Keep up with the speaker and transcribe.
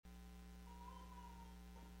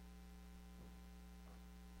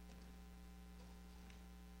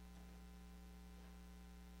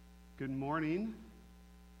Good morning.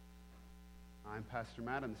 I'm Pastor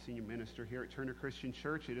Matt. I'm the senior minister here at Turner Christian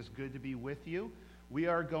Church. It is good to be with you. We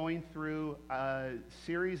are going through a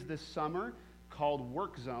series this summer called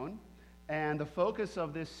Work Zone, and the focus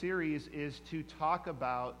of this series is to talk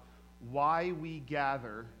about why we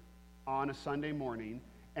gather on a Sunday morning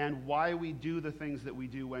and why we do the things that we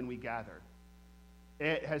do when we gather.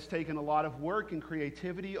 It has taken a lot of work and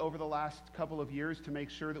creativity over the last couple of years to make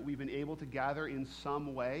sure that we've been able to gather in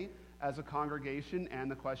some way as a congregation, and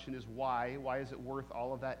the question is why? Why is it worth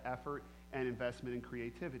all of that effort and investment in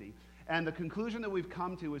creativity? And the conclusion that we've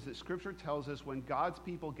come to is that Scripture tells us when God's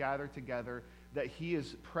people gather together that He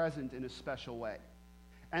is present in a special way.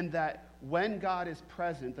 And that when God is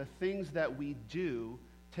present, the things that we do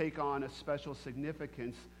take on a special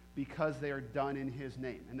significance because they are done in His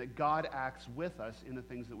name, and that God acts with us in the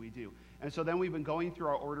things that we do. And so then we've been going through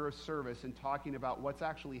our order of service and talking about what's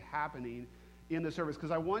actually happening in the service,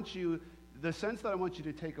 because the sense that I want you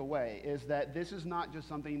to take away is that this is not just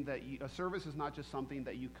something that a service is not just something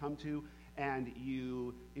that you come to and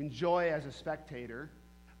you enjoy as a spectator,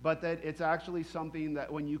 but that it's actually something that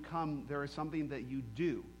when you come, there is something that you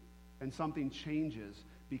do, and something changes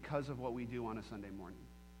because of what we do on a Sunday morning.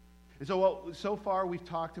 And so far we've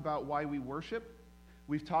talked about why we worship.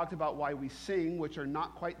 We've talked about why we sing, which are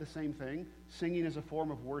not quite the same thing. Singing is a form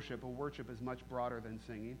of worship, but worship is much broader than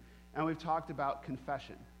singing. And we've talked about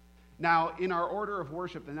confession. Now, in our order of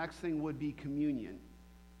worship, the next thing would be communion.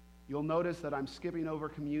 You'll notice that I'm skipping over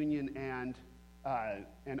communion and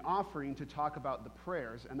offering to talk about the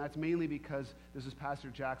prayers, and that's mainly because this is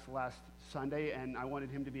Pastor Jack's last Sunday, and I wanted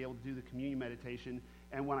him to be able to do the communion meditation.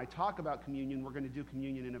 And when I talk about communion, we're going to do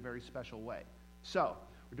communion in a very special way. So,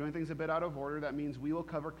 we're doing things a bit out of order. That means we will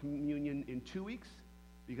cover communion in 2 weeks,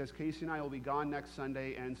 because Casey and I will be gone next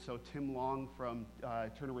Sunday, and so Tim Long from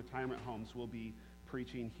Turner Retirement Homes will be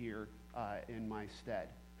preaching here in my stead.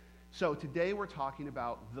 So today we're talking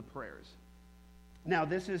about the prayers. Now,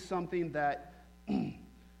 this is something that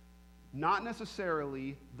not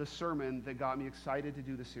necessarily the sermon that got me excited to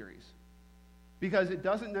do the series, because it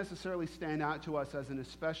doesn't necessarily stand out to us as an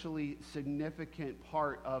especially significant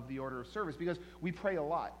part of the order of service, because we pray a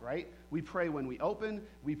lot, right? We pray when we open,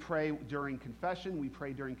 we pray during confession, we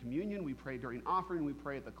pray during communion, we pray during offering, we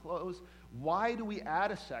pray at the close. Why do we add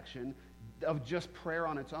a section of just prayer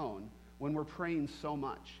on its own when we're praying so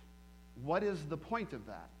much? What is the point of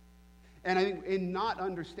that? And I think in not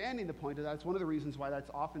understanding the point of that, it's one of the reasons why that's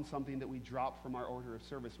often something that we drop from our order of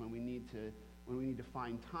service when we need to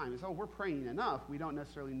find time. Is, we're praying enough. We don't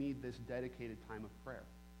necessarily need this dedicated time of prayer.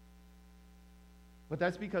 But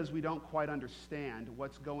that's because we don't quite understand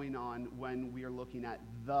what's going on when we are looking at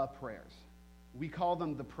the prayers. We call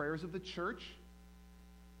them the prayers of the church.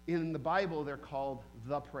 In the Bible, they're called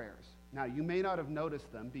the prayers. Now, you may not have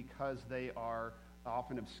noticed them because they are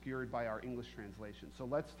often obscured by our English translation. So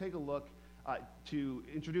let's take a look to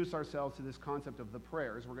introduce ourselves to this concept of the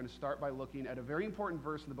prayers. We're going to start by looking at a very important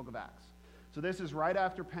verse in the book of Acts. So this is right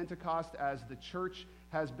after Pentecost, as the church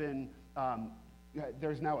has been,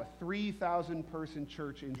 there's now a 3,000-person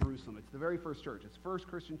church in Jerusalem. It's the very first church. It's the first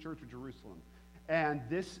Christian church of Jerusalem. And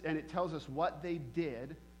it tells us what they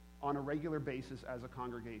did on a regular basis as a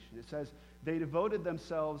congregation. It says they devoted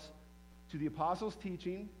themselves to the apostles'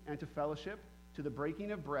 teaching and to fellowship, to the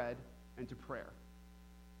breaking of bread, and to prayer.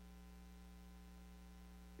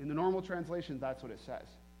 In the normal translation, that's what it says.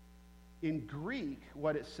 In Greek,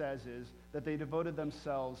 what it says is that they devoted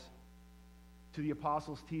themselves to the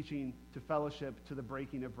apostles' teaching, to fellowship, to the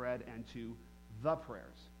breaking of bread, and to the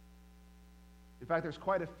prayers. In fact, there's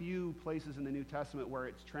quite a few places in the New Testament where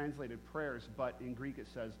it's translated prayers, but in Greek it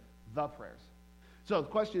says the prayers. So the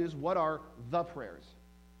question is, what are the prayers?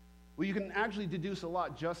 Well, you can actually deduce a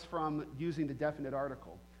lot just from using the definite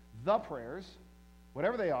article. The prayers,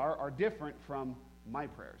 whatever they are different from my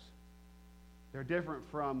prayers. They're different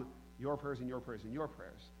from your prayers and your prayers and your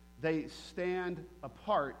prayers. They stand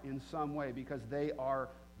apart in some way because they are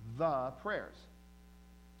the prayers.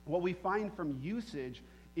 What we find from usage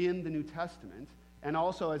in the New Testament, and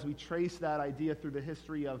also as we trace that idea through the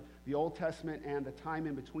history of the Old Testament and the time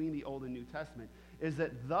in between the Old and New Testament, is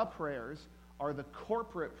that the prayers are the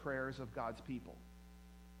corporate prayers of God's people.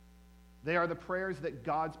 They are the prayers that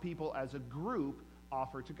God's people as a group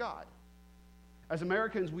offer to God. As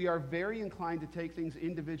Americans, we are very inclined to take things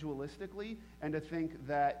individualistically and to think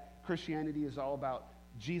that Christianity is all about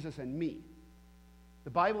Jesus and me.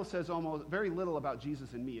 The Bible says almost very little about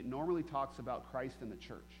Jesus and me. It normally talks about Christ and the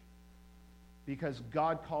church, because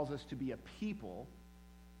God calls us to be a people,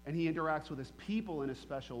 and He interacts with His people in a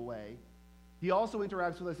special way. He also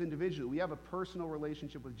interacts with us individually. We have a personal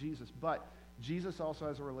relationship with Jesus, but Jesus also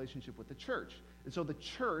has a relationship with the church. And so the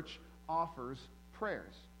church offers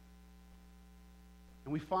prayers.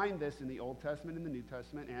 And we find this in the Old Testament, in the New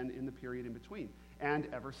Testament, and in the period in between, and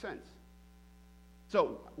ever since.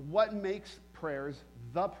 So what makes prayers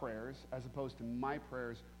the prayers as opposed to my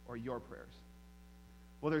prayers or your prayers?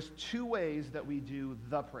 Well, there's two ways that we do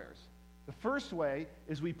the prayers. The first way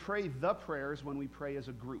is we pray the prayers when we pray as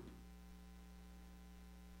a group.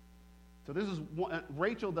 So this is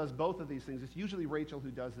Rachel does both of these things. It's usually Rachel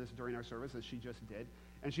who does this during our service, as she just did.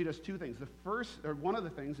 And she does two things. One of the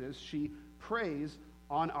things is she prays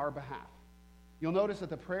on our behalf. You'll notice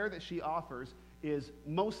that the prayer that she offers is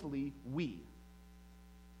mostly we.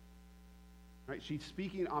 Right? She's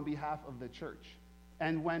speaking on behalf of the church.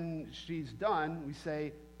 And when she's done, we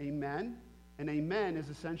say amen. And amen is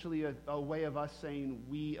essentially a way of us saying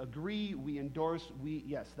we agree, we endorse,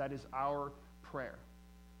 yes, that is our prayer.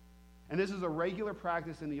 And this is a regular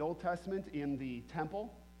practice in the Old Testament in the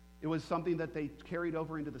temple. It was something that they carried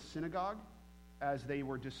over into the synagogue as they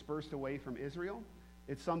were dispersed away from Israel.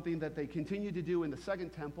 It's something that they continued to do in the Second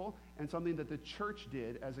Temple and something that the church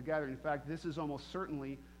did as a gathering. In fact, this is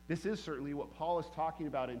certainly what Paul is talking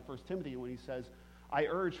about in 1 Timothy when he says, I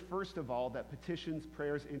urge, first of all, that petitions,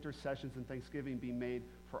 prayers, intercessions, and thanksgiving be made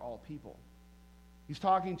for all people. He's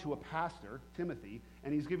talking to a pastor, Timothy,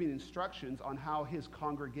 and he's giving instructions on how his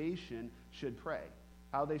congregation should pray,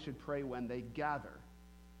 how they should pray when they gather.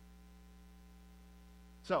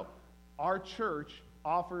 So, our church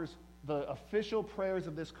offers the official prayers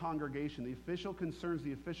of this congregation, the official concerns,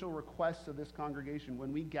 the official requests of this congregation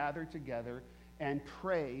when we gather together and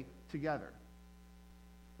pray together.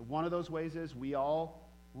 One of those ways is we all,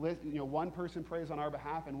 one person prays on our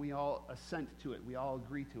behalf and we all assent to it. We all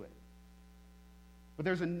agree to it. But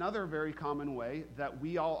there's another very common way that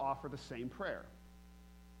we all offer the same prayer.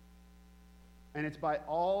 And it's by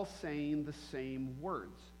all saying the same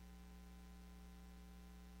words.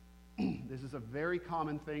 This is a very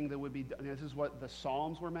common thing that would be done. This is what the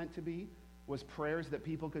Psalms were meant to be, was prayers that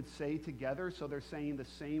people could say together, so they're saying the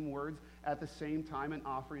same words at the same time and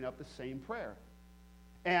offering up the same prayer.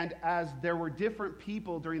 And as there were different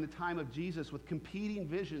people during the time of Jesus with competing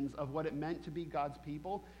visions of what it meant to be God's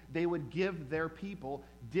people, they would give their people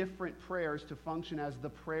different prayers to function as the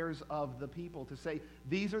prayers of the people, to say,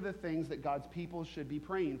 these are the things that God's people should be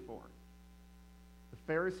praying for. The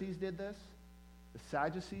Pharisees did this. The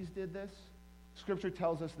Sadducees did this. Scripture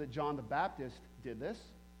tells us that John the Baptist did this.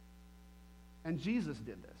 And Jesus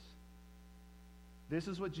did this. This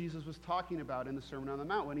is what Jesus was talking about in the Sermon on the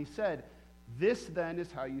Mount when he said, this then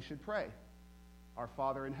is how you should pray. Our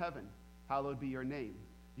Father in heaven, hallowed be your name.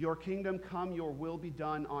 Your kingdom come, your will be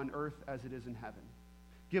done on earth as it is in heaven.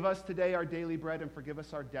 Give us today our daily bread and forgive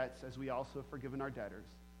us our debts as we also have forgiven our debtors.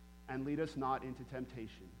 And lead us not into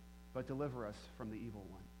temptation, but deliver us from the evil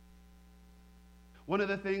one. One of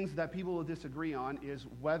the things that people will disagree on is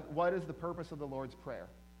what is the purpose of the Lord's Prayer?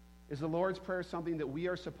 Is the Lord's Prayer something that we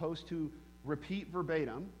are supposed to repeat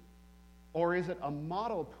verbatim, or is it a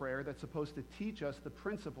model prayer that's supposed to teach us the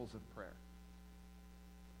principles of prayer?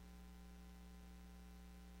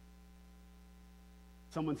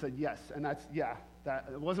 Someone said yes, and that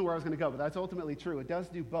wasn't where I was going to go, but that's ultimately true. It does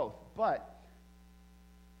do both. But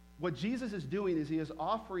what Jesus is doing is he is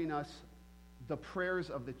offering us the prayers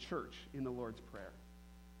of the church in the Lord's Prayer.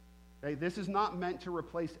 Okay? This is not meant to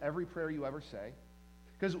replace every prayer you ever say.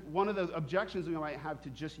 Because one of the objections we might have to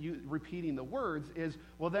just repeating the words is,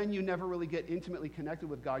 well, then you never really get intimately connected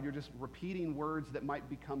with God. You're just repeating words that might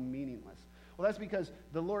become meaningless. Well, that's because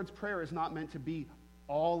the Lord's Prayer is not meant to be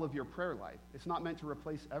all of your prayer life. It's not meant to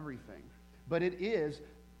replace everything. But it is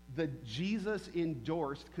the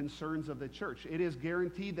Jesus-endorsed concerns of the church. It is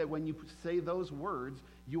guaranteed that when you say those words,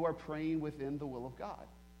 you are praying within the will of God.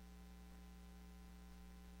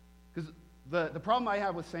 Because the problem I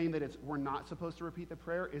have with saying that we're not supposed to repeat the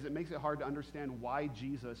prayer is it makes it hard to understand why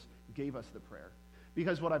Jesus gave us the prayer.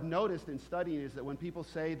 Because what I've noticed in studying is that when people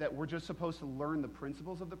say that we're just supposed to learn the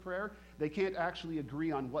principles of the prayer, they can't actually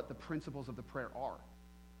agree on what the principles of the prayer are.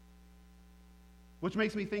 Which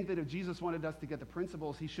makes me think that if Jesus wanted us to get the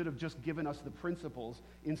principles, he should have just given us the principles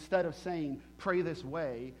instead of saying, pray this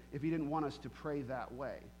way, if he didn't want us to pray that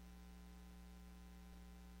way.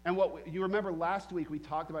 And you remember last week we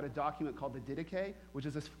talked about a document called the Didache, which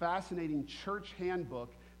is this fascinating church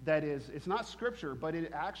handbook that it's not scripture, but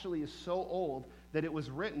it actually is so old that it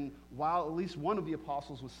was written while at least one of the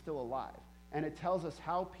apostles was still alive. And it tells us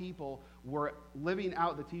how people were living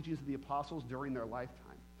out the teachings of the apostles during their lifetime.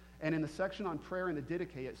 And in the section on prayer in the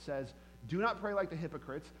Didache, it says, do not pray like the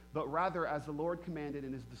hypocrites, but rather as the Lord commanded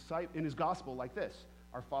in his gospel like this,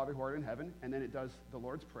 our Father who art in heaven, and then it does the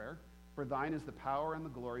Lord's Prayer, for thine is the power and the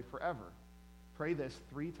glory forever. Pray this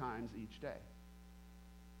 3 times each day.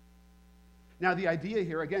 Now, the idea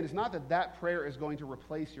here, again, is not that that prayer is going to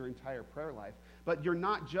replace your entire prayer life, but you're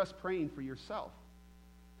not just praying for yourself.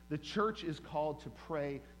 The church is called to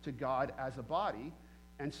pray to God as a body,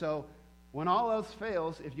 and so when all else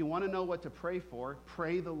fails, if you want to know what to pray for,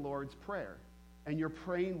 pray the Lord's Prayer. And you're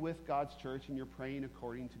praying with God's church, and you're praying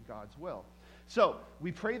according to God's will. So,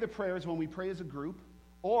 we pray the prayers when we pray as a group,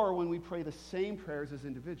 or when we pray the same prayers as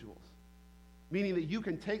individuals. Meaning that you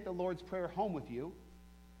can take the Lord's Prayer home with you,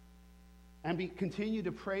 and continue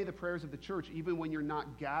to pray the prayers of the church, even when you're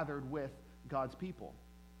not gathered with God's people.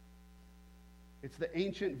 It's the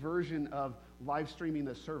ancient version of live streaming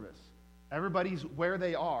the service. Everybody's where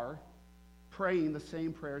they are, praying the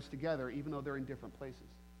same prayers together, even though they're in different places.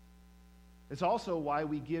 It's also why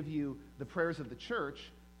we give you the prayers of the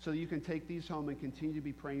church, so that you can take these home and continue to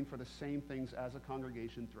be praying for the same things as a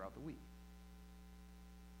congregation throughout the week.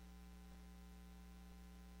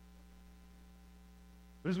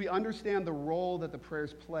 But as we understand the role that the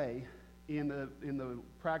prayers play in the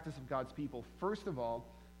practice of God's people, first of all,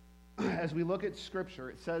 as we look at Scripture,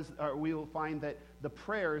 it says, we will find that the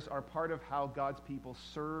prayers are part of how God's people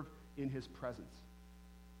serve in His presence.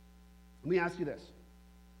 Let me ask you this.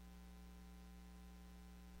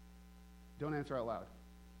 Don't answer out loud.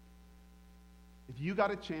 If you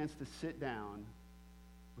got a chance to sit down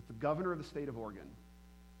with the governor of the state of Oregon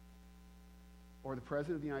or the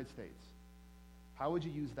president of the United States, how would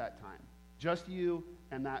you use that time? Just you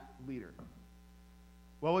and that leader.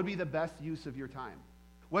 What would be the best use of your time?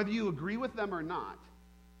 Whether you agree with them or not,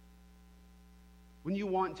 when you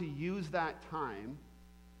want to use that time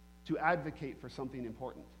to advocate for something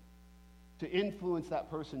important, to influence that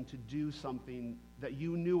person to do something that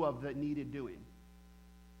you knew of that needed doing,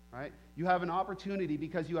 right? You have an opportunity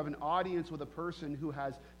because you have an audience with a person who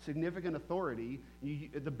has significant authority.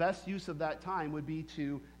 The best use of that time would be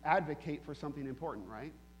to advocate for something important,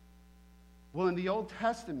 right? Well, in the Old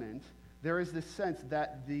Testament, there is this sense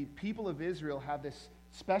that the people of Israel have this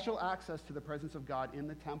special access to the presence of God in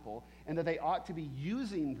the temple, and that they ought to be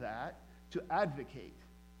using that to advocate.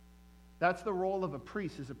 That's the role of a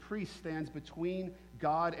priest, as a priest stands between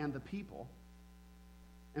God and the people.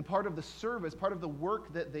 And part of the service, part of the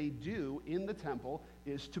work that they do in the temple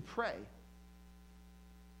is to pray.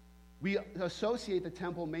 We associate the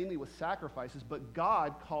temple mainly with sacrifices, but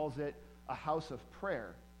God calls it a house of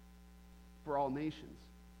prayer for all nations.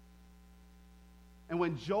 And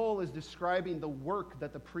when Joel is describing the work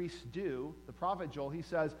that the priests do, the prophet Joel, he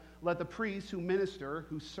says, let the priests who minister,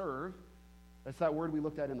 who serve, that's that word we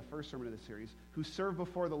looked at in the first sermon of this series, who serve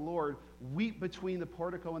before the Lord, weep between the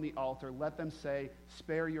portico and the altar. Let them say,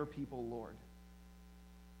 spare your people, Lord.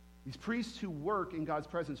 These priests who work in God's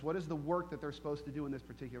presence, what is the work that they're supposed to do in this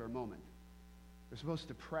particular moment? They're supposed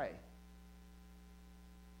to pray.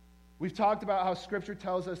 We've talked about how Scripture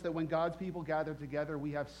tells us that when God's people gather together,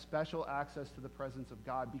 we have special access to the presence of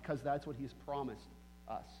God because that's what He's promised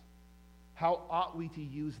us. How ought we to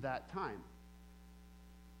use that time?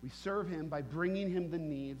 We serve Him by bringing Him the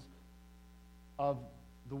needs of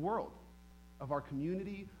the world, of our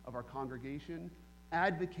community, of our congregation,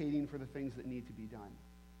 advocating for the things that need to be done.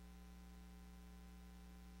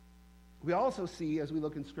 We also see, as we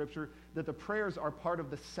look in Scripture, that the prayers are part of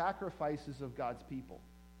the sacrifices of God's people.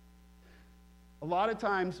 A lot of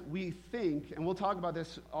times we think, and we'll talk about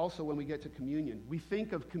this also when we get to communion, we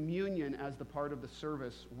think of communion as the part of the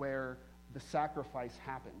service where the sacrifice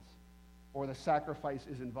happens, or the sacrifice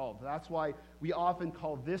is involved. That's why we often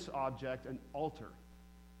call this object an altar.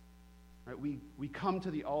 Right? We come to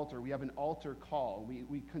the altar. We have an altar call.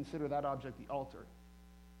 We consider that object the altar.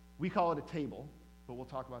 We call it a table, but we'll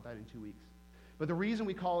talk about that in 2 weeks. But the reason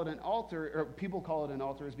we call it an altar, or people call it an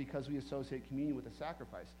altar, is because we associate communion with a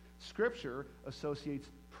sacrifice. Scripture associates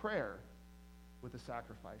prayer with a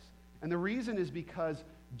sacrifice. And the reason is because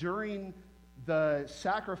during the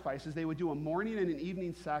sacrifices, they would do a morning and an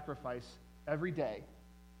evening sacrifice every day.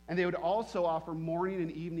 And they would also offer morning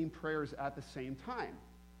and evening prayers at the same time.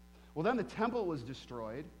 Well, then the temple was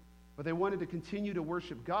destroyed, but they wanted to continue to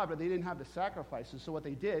worship God, but they didn't have the sacrifices. So what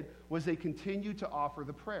they did was they continued to offer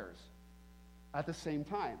the prayers at the same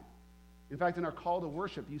time. In fact, in our call to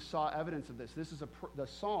worship, you saw evidence of this. The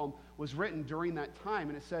psalm was written during that time,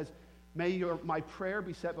 and it says, may my prayer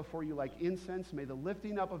be set before you like incense. May the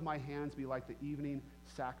lifting up of my hands be like the evening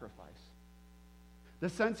sacrifice. The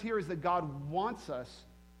sense here is that God wants us,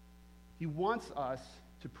 He wants us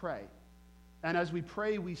to pray. And as we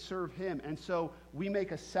pray, we serve Him. And so we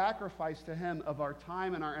make a sacrifice to Him of our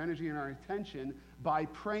time and our energy and our attention by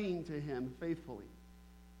praying to Him faithfully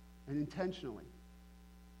and intentionally.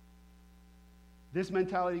 This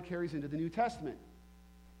mentality carries into the New Testament,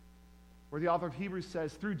 where the author of Hebrews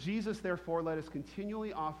says, "Through Jesus, therefore, let us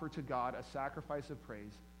continually offer to God a sacrifice of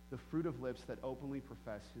praise, the fruit of lips that openly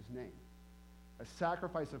profess his name." A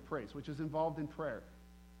sacrifice of praise, which is involved in prayer.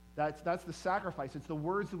 That's the sacrifice. It's the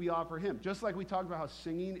words that we offer him. Just like we talked about how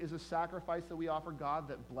singing is a sacrifice that we offer God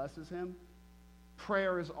that blesses him,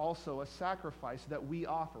 prayer is also a sacrifice that we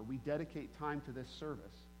offer. We dedicate time to this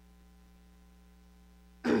service.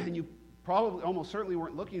 And you probably, almost certainly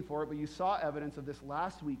weren't looking for it, but you saw evidence of this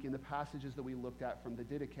last week in the passages that we looked at from the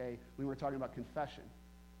Didache when we were talking about confession.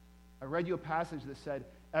 I read you a passage that said,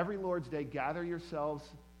 "Every Lord's Day, gather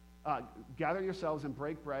yourselves and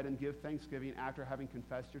break bread and give thanksgiving after having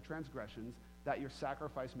confessed your transgressions, that your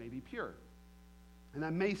sacrifice may be pure." And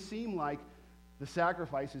that may seem like the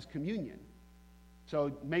sacrifice is communion.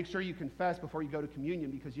 So make sure you confess before you go to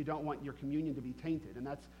communion, because you don't want your communion to be tainted. And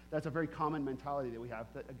that's a very common mentality that we have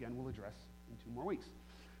that, again, we'll address in 2 more weeks.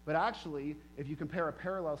 But actually, if you compare a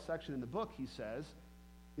parallel section in the book, he says,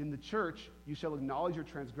 "In the church, you shall acknowledge your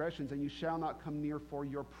transgressions, and you shall not come near for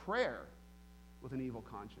your prayer with an evil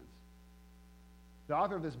conscience." The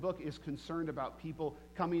author of this book is concerned about people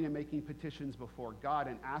coming and making petitions before God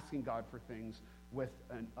and asking God for things with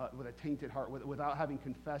a tainted heart, without having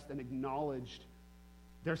confessed and acknowledged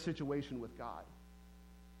their situation with God.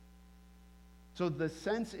 So the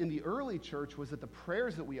sense in the early church was that the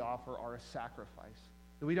prayers that we offer are a sacrifice.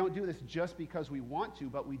 That we don't do this just because we want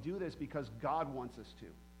to, but we do this because God wants us to.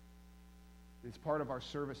 It's part of our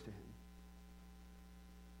service to him.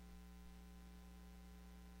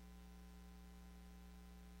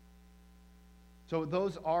 So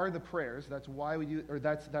those are the prayers. That's why we do, or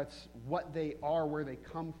that's what they are, where they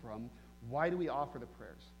come from. Why do we offer the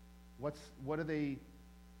prayers? What's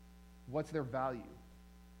their value?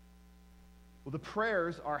 Well, the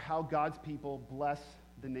prayers are how God's people bless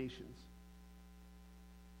the nations.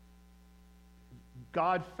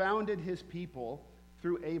 God founded his people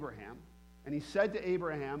through Abraham, and he said to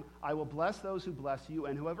Abraham, "I will bless those who bless you,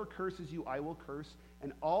 and whoever curses you, I will curse,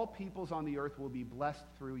 and all peoples on the earth will be blessed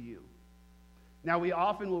through you." Now, we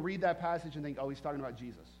often will read that passage and think, oh, he's talking about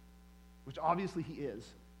Jesus, which obviously he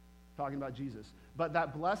is talking about Jesus. But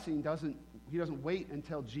that blessing he doesn't wait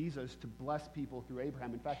until Jesus to bless people through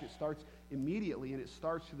Abraham. In fact, it starts immediately, and it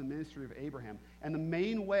starts through the ministry of Abraham. And the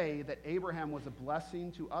main way that Abraham was a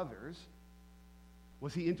blessing to others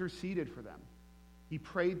was he interceded for them. He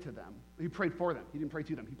prayed to them. He prayed for them. He didn't pray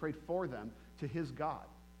to them. He prayed for them to his God.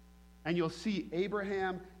 And you'll see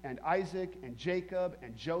Abraham and Isaac and Jacob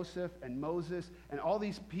and Joseph and Moses and all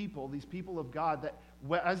these people of God, that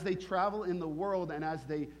as they travel in the world and as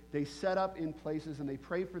they set up in places and they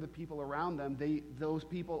pray for the people around them, those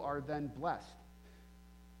people are then blessed.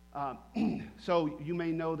 So you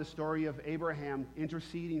may know the story of Abraham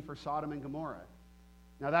interceding for Sodom and Gomorrah.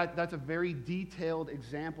 Now that's a very detailed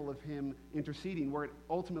example of him interceding where it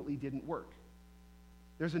ultimately didn't work.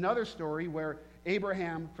 There's another story where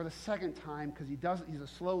Abraham, for the second time, because he's a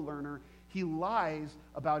slow learner, he lies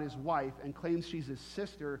about his wife and claims she's his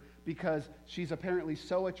sister because she's apparently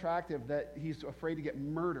so attractive that he's afraid to get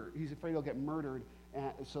murdered. He's afraid he'll get murdered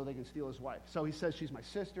so they can steal his wife. So he says she's my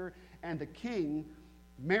sister, and the king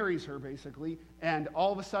marries her, basically, and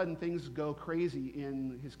all of a sudden things go crazy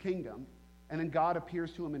in his kingdom, and then God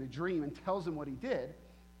appears to him in a dream and tells him what he did.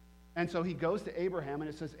 And so he goes to Abraham, and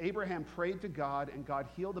it says, Abraham prayed to God, and God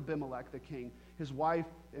healed Abimelech, the king, his wife,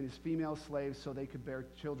 and his female slaves so they could bear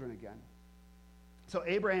children again. So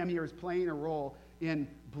Abraham here is playing a role in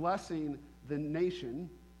blessing the nation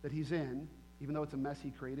that he's in, even though it's a mess he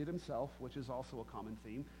created himself, which is also a common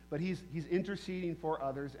theme. But he's interceding for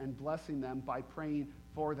others and blessing them by praying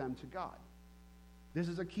for them to God. This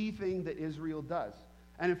is a key thing that Israel does.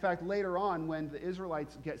 And in fact, later on, when the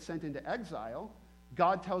Israelites get sent into exile,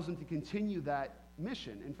 God tells them to continue that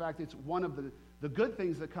mission. In fact, it's one of the good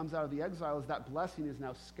things that comes out of the exile is that blessing is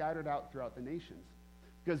now scattered out throughout the nations.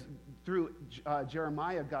 Because through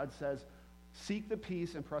Jeremiah, God says, seek the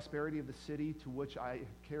peace and prosperity of the city to which I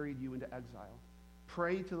have carried you into exile.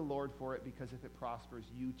 Pray to the Lord for it, because if it prospers,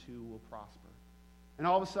 you too will prosper. And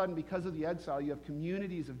all of a sudden, because of the exile, you have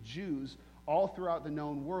communities of Jews all throughout the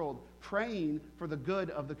known world praying for the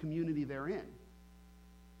good of the community they're in.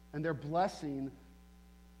 And they're blessing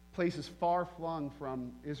places far flung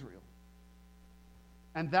from Israel.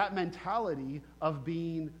 And that mentality of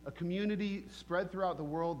being a community spread throughout the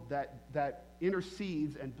world that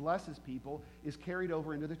intercedes and blesses people is carried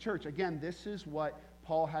over into the church. Again, this is what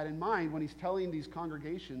Paul had in mind when he's telling these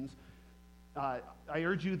congregations, I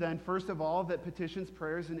urge you then, first of all, that petitions,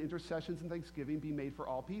 prayers, and intercessions and thanksgiving be made for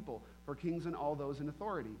all people, for kings and all those in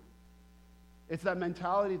authority. It's that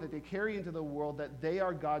mentality that they carry into the world that they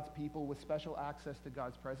are God's people with special access to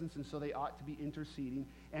God's presence, and so they ought to be interceding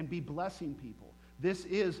and be blessing people. This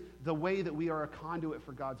is the way that we are a conduit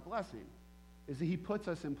for God's blessing, is that he puts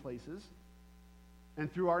us in places, and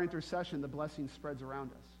through our intercession, the blessing spreads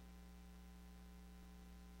around us.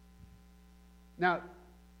 Now,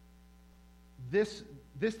 this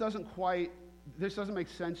doesn't make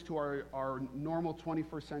sense to our normal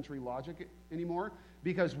 21st century logic anymore,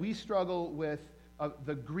 because we struggle with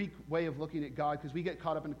the Greek way of looking at God, because we get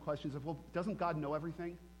caught up in questions of, well, doesn't God know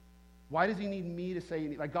everything? Why does he need me to say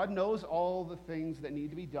anything? Like, God knows all the things that need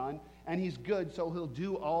to be done, and he's good, so he'll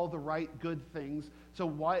do all the right, good things. So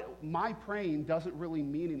why my praying doesn't really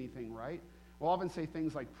mean anything, right? We'll often say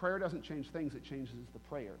things like, prayer doesn't change things, it changes the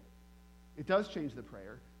prayer. It does change the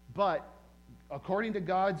prayer, but according to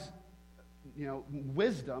God's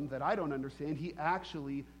wisdom that I don't understand, he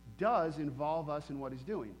actually does involve us in what he's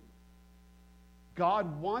doing.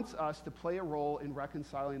 God wants us to play a role in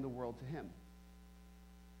reconciling the world to him.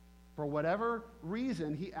 For whatever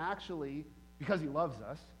reason, he actually, because he loves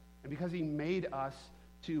us, and because he made us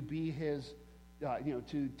to be his,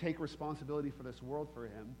 to take responsibility for this world for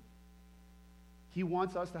him, he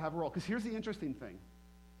wants us to have a role. Because here's the interesting thing.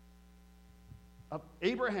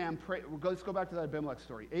 Abraham prayed, let's go back to that Abimelech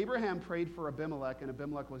story. Abraham prayed for Abimelech, and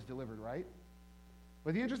Abimelech was delivered, right?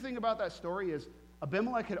 But the interesting thing about that story is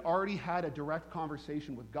Abimelech had already had a direct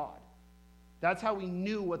conversation with God. That's how he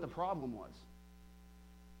knew what the problem was.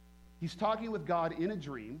 He's talking with God in a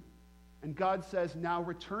dream, and God says, now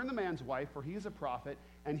return the man's wife, for he is a prophet,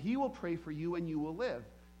 and he will pray for you, and you will live.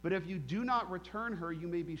 But if you do not return her, you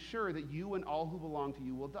may be sure that you and all who belong to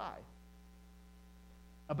you will die.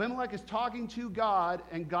 Abimelech is talking to God,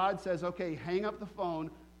 and God says, okay, hang up the phone,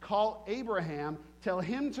 call Abraham, tell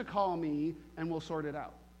him to call me, and we'll sort it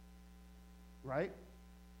out. Right?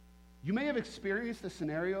 You may have experienced a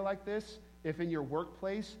scenario like this if in your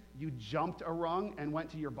workplace you jumped a rung and went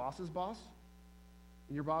to your boss's boss.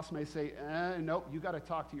 And your boss may say, nope, you got to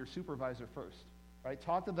talk to your supervisor first. Right?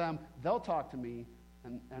 Talk to them, they'll talk to me,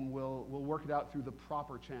 and we'll work it out through the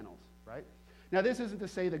proper channels. Right? Now, this isn't to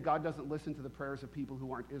say that God doesn't listen to the prayers of people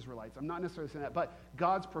who aren't Israelites. I'm not necessarily saying that, but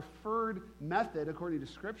God's preferred method, according to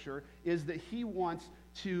Scripture, is that he wants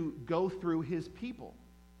to go through his people.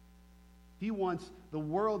 He wants the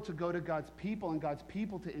world to go to God's people and God's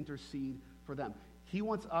people to intercede for them. He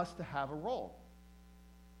wants us to have a role.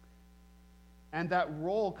 And that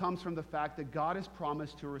role comes from the fact that God has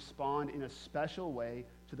promised to respond in a special way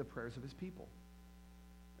to the prayers of his people.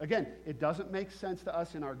 Again, it doesn't make sense to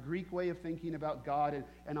us in our Greek way of thinking about God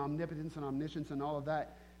and omnipotence and omniscience and all of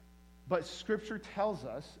that. But Scripture tells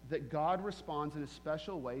us that God responds in a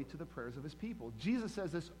special way to the prayers of his people. Jesus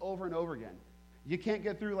says this over and over again. You can't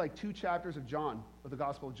get through like 2 chapters of John, of the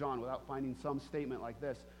Gospel of John, without finding some statement like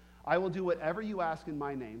this. I will do whatever you ask in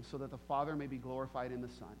my name so that the Father may be glorified in the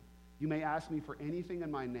Son. You may ask me for anything in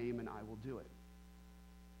my name and I will do it.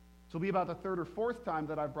 So it'll be about the 3rd or 4th time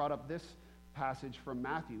that I've brought up this passage from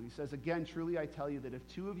Matthew. He says, again, truly I tell you that if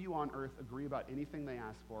 2 of you on earth agree about anything they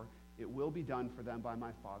ask for, it will be done for them by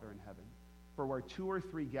my Father in heaven. For where 2 or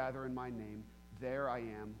 3 gather in my name, there I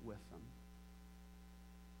am with them.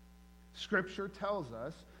 Scripture tells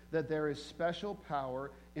us that there is special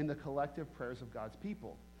power in the collective prayers of God's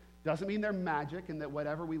people. Doesn't mean they're magic and that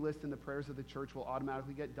whatever we list in the prayers of the church will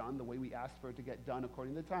automatically get done the way we asked for it to get done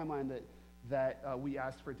according to the timeline that we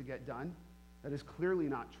asked for it to get done. That is clearly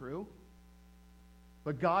not true.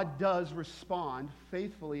 But God does respond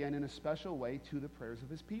faithfully and in a special way to the prayers of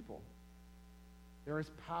his people. There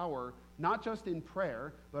is power, not just in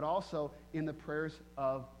prayer, but also in the prayers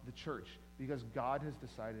of the church, because God has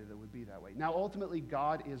decided it would be that way. Now, ultimately,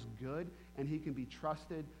 God is good, and he can be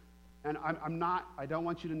trusted. And I don't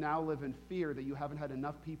want you to now live in fear that you haven't had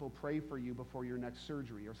enough people pray for you before your next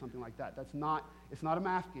surgery or something like that. It's not a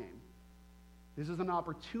math game. This is an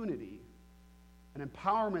opportunity, an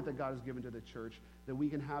empowerment that God has given to the church that we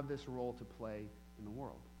can have this role to play in the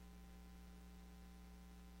world.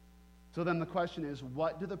 So then the question is,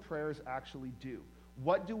 what do the prayers actually do?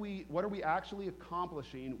 What are we actually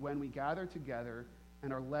accomplishing when we gather together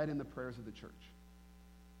and are led in the prayers of the church?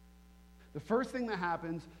 The first thing that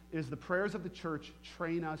happens is the prayers of the church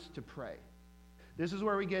train us to pray. This is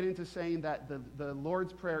where we get into saying that the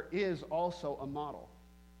Lord's Prayer is also a model.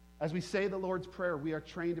 As we say the Lord's Prayer, we are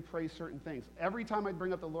trained to pray certain things. Every time I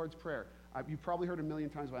bring up the Lord's Prayer, you've probably heard a million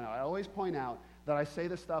times by now, I always point out that I say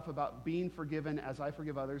the stuff about being forgiven as I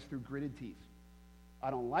forgive others through gritted teeth. I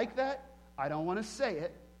don't like that. I don't want to say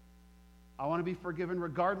it. I want to be forgiven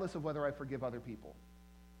regardless of whether I forgive other people.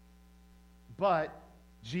 But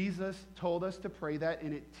Jesus told us to pray that,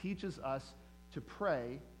 and it teaches us to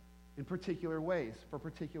pray in particular ways for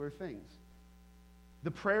particular things.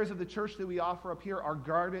 The prayers of the church that we offer up here are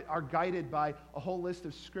guided by a whole list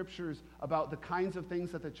of scriptures about the kinds of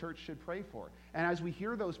things that the church should pray for. And as we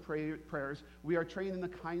hear those prayers, we are trained in the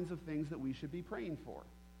kinds of things that we should be praying for.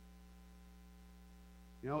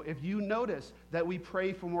 You know, if you notice that we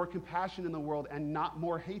pray for more compassion in the world and not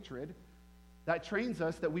more hatred, that trains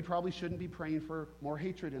us that we probably shouldn't be praying for more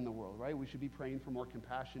hatred in the world, right? We should be praying for more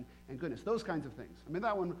compassion and goodness, those kinds of things. I mean,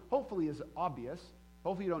 that one hopefully is obvious.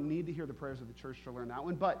 Hopefully you don't need to hear the prayers of the church to learn that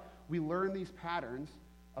one, but we learn these patterns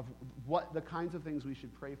of what the kinds of things we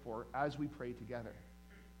should pray for as we pray together.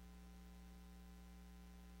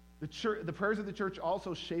 The prayers of the church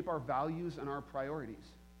also shape our values and our priorities.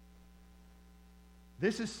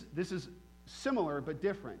 This is similar but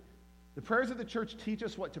different. The prayers of the church teach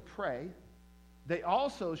us what to pray. They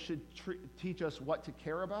also should teach us what to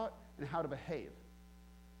care about and how to behave.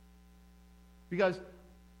 Because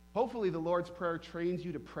hopefully the Lord's Prayer trains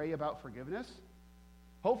you to pray about forgiveness.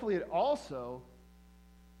 Hopefully it also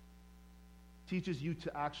teaches you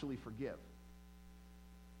to actually forgive.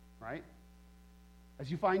 Right? As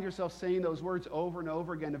you find yourself saying those words over and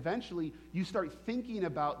over again, eventually you start thinking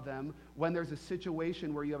about them when there's a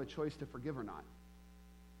situation where you have a choice to forgive or not.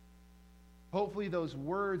 Hopefully those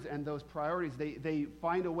words and those priorities, they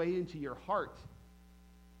find a way into your heart.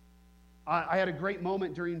 I had a great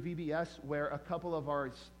moment during VBS where a couple of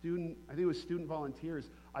our student volunteers,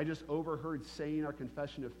 I just overheard saying our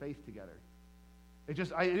confession of faith together.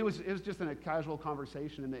 It was just in a casual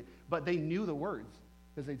conversation, but they knew the words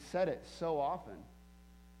because they'd said it so often.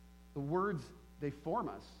 The words, they form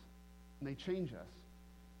us and they change us.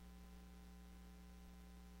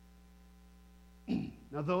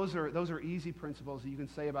 Now, those are easy principles that you can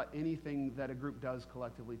say about anything that a group does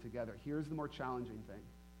collectively together. Here's the more challenging thing.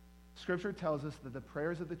 Scripture tells us that the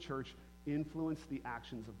prayers of the church influence the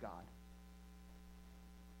actions of God.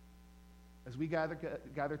 As we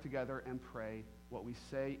gather together and pray, what we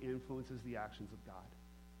say influences the actions of God.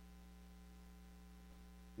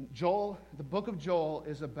 Joel, the book of Joel,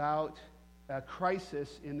 is about a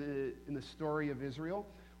crisis in the story of Israel.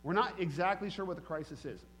 We're not exactly sure what the crisis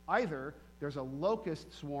is. Either there's a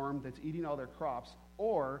locust swarm that's eating all their crops,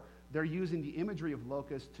 or they're using the imagery of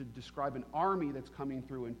locusts to describe an army that's coming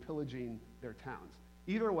through and pillaging their towns.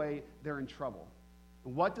 Either way, they're in trouble.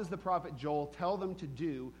 And what does the prophet Joel tell them to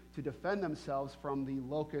do to defend themselves from the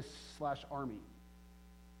locust/army?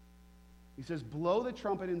 He says, blow the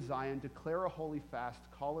trumpet in Zion, declare a holy fast,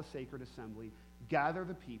 call a sacred assembly, gather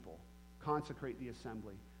the people, consecrate the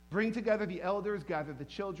assembly. Bring together the elders, gather the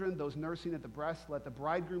children, those nursing at the breast. Let the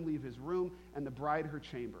bridegroom leave his room and the bride her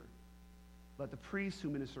chamber. Let the priests who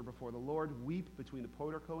minister before the Lord weep between the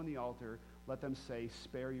portico and the altar. Let them say,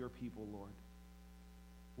 spare your people, Lord.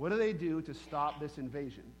 What do they do to stop this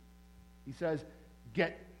invasion? He says,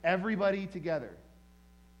 get everybody together.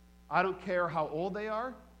 I don't care how old they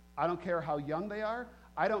are. I don't care how young they are.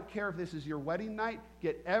 I don't care if this is your wedding night.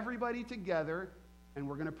 Get everybody together and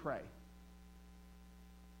we're going to pray.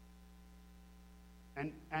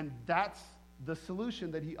 And that's the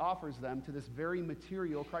solution that he offers them to this very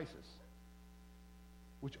material crisis,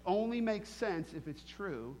 which only makes sense if it's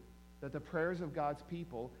true that the prayers of God's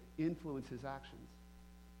people influence his actions.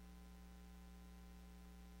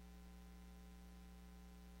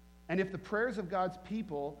 And if the prayers of God's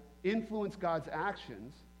people influence God's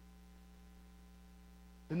actions,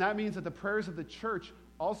 then that means that the prayers of the church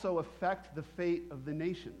also affect the fate of the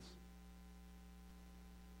nations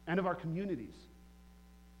and of our communities.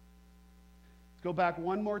 Let's go back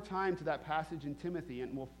one more time to that passage in Timothy,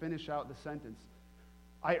 and we'll finish out the sentence.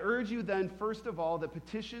 I urge you then, first of all, that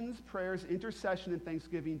petitions, prayers, intercession, and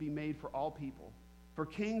thanksgiving be made for all people, for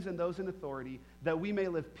kings and those in authority, that we may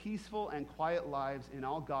live peaceful and quiet lives in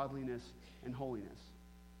all godliness and holiness.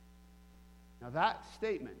 Now that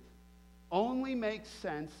statement only makes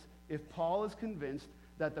sense if Paul is convinced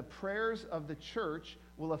that the prayers of the church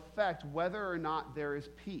will affect whether or not there is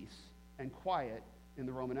peace and quiet in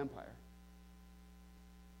the Roman Empire.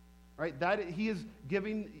 Right? That he is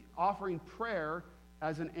offering prayer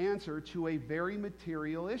as an answer to a very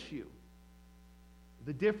material issue.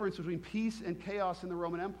 The difference between peace and chaos in the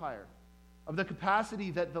Roman Empire, of the capacity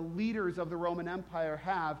that the leaders of the Roman Empire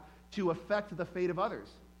have to affect the fate of others.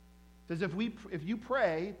 It says if you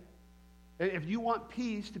pray, if you want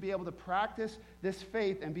peace to be able to practice this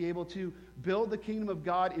faith and be able to build the kingdom of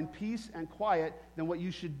God in peace and quiet, then what you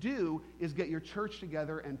should do is get your church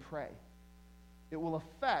together and pray. It will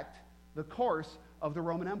affect the course of the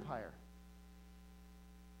Roman Empire.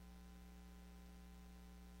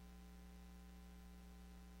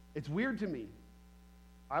 It's weird to me.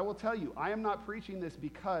 I will tell you, I am not preaching this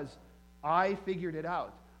because I figured it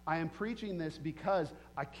out. I am preaching this because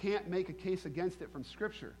I can't make a case against it from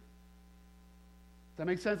Scripture. Does that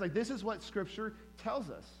make sense? Like, this is what Scripture tells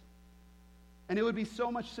us. And it would be so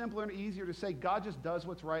much simpler and easier to say God just does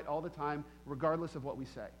what's right all the time, regardless of what we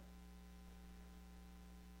say.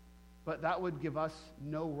 But that would give us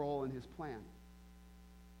no role in his plan.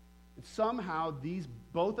 And somehow,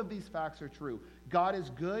 both of these facts are true. God is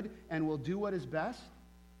good and will do what is best,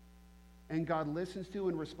 and God listens to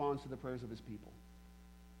and responds to the prayers of his people.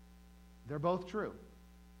 They're both true,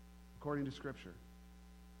 according to Scripture.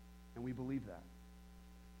 And we believe that.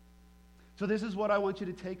 So this is what I want you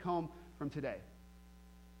to take home from today.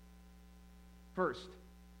 First,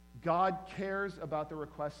 God cares about the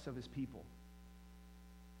requests of his people.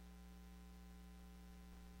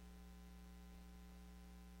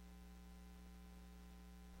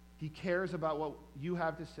 He cares about what you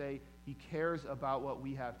have to say. He cares about what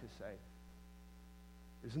we have to say.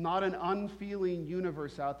 There's not an unfeeling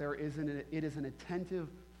universe out there. It is an attentive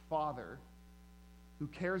Father who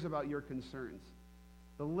cares about your concerns.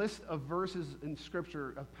 The list of verses in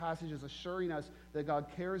Scripture, of passages assuring us that God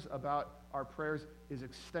cares about our prayers is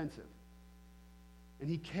extensive. And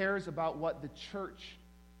he cares about what the church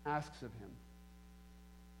asks of him.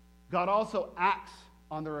 God also acts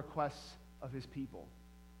on the requests of his people.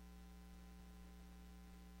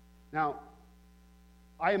 Now,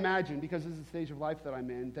 I imagine, because this is the stage of life that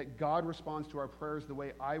I'm in, that God responds to our prayers the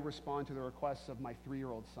way I respond to the requests of my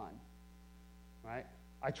 3-year-old son. Right?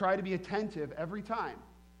 I try to be attentive every time.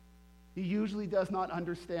 He usually does not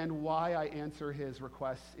understand why I answer his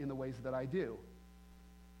requests in the ways that I do.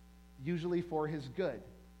 Usually for his good.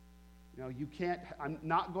 I'm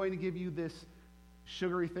not going to give you this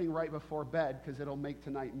sugary thing right before bed because it'll make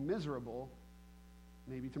tonight miserable,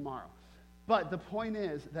 maybe tomorrow. But the point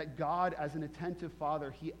is that God, as an attentive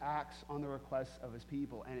Father, he acts on the requests of his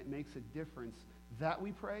people, and it makes a difference that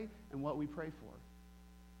we pray and what we pray for.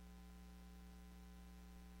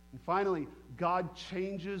 And finally, God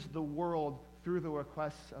changes the world through the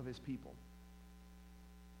requests of his people.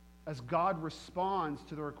 As God responds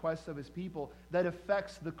to the requests of his people, that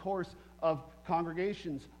affects the course of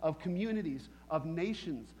congregations, of communities, of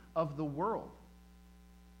nations, of the world.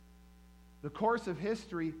 The course of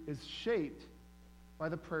history is shaped by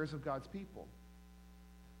the prayers of God's people.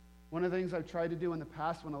 One of the things I've tried to do in the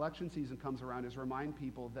past when election season comes around is remind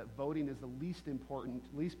people that voting is the least important,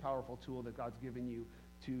 least powerful tool that God's given you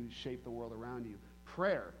to shape the world around you.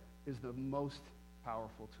 Prayer is the most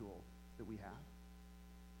powerful tool that we have.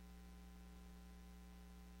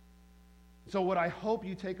 So what I hope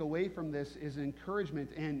you take away from this is encouragement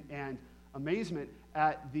and amazement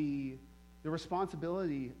at the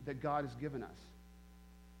responsibility that God has given us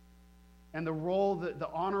and the role, the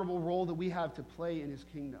honorable role that we have to play in his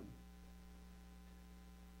kingdom.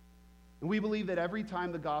 And we believe that every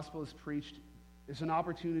time the gospel is preached, there's an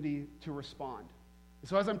opportunity to respond.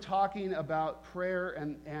 So as I'm talking about prayer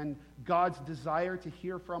and God's desire to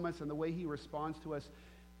hear from us and the way he responds to us,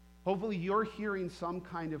 hopefully you're hearing some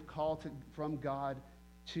kind of call from God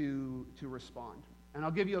to respond. And I'll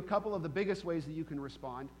give you a couple of the biggest ways that you can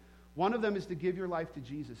respond. One of them is to give your life to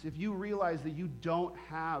Jesus. If you realize that you don't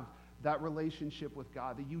have that relationship with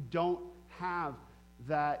God, that you don't have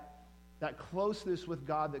that closeness with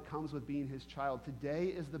God that comes with being his child, today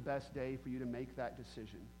is the best day for you to make that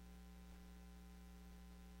decision.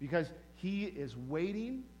 Because he is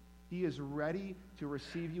waiting, he is ready to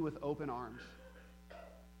receive you with open arms.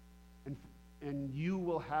 And you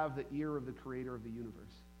will have the ear of the creator of the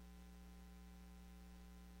universe.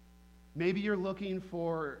 Maybe you're looking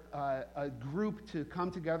for a group to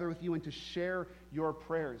come together with you and to share your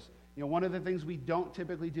prayers. One of the things we don't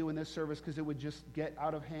typically do in this service because it would just get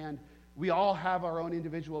out of hand, we all have our own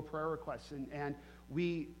individual prayer requests, and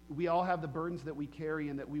we all have the burdens that we carry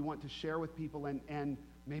and that we want to share with people, and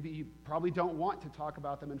maybe you probably don't want to talk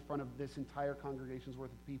about them in front of this entire congregation's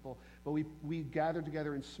worth of people, but we gather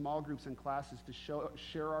together in small groups and classes to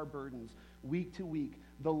share our burdens week to week,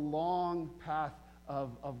 the long path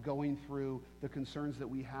of going through the concerns that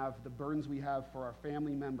we have, the burdens we have for our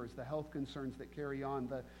family members, the health concerns that carry on,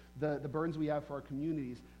 the burdens we have for our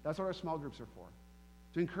communities. That's what our small groups are for.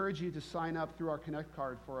 To encourage you to sign up through our Connect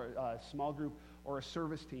card for a small group or a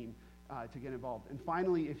service team to get involved. And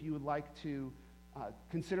finally, if you would like to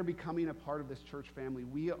consider becoming a part of this church family,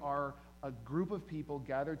 we are a group of people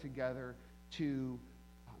gathered together to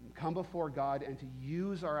come before God and to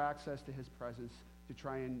use our access to his presence to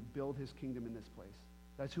try and build his kingdom in this place.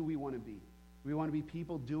 That's who we want to be. We want to be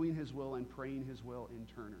people doing his will and praying his will in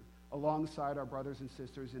Turner, alongside our brothers and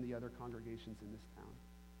sisters in the other congregations in this town.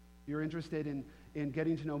 you're interested in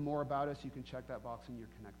getting to know more about us, you can check that box in your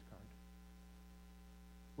Connect card.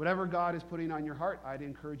 Whatever God is putting on your heart, I'd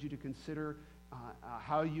encourage you to consider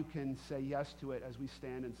how you can say yes to it as we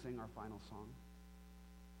stand and sing our final song.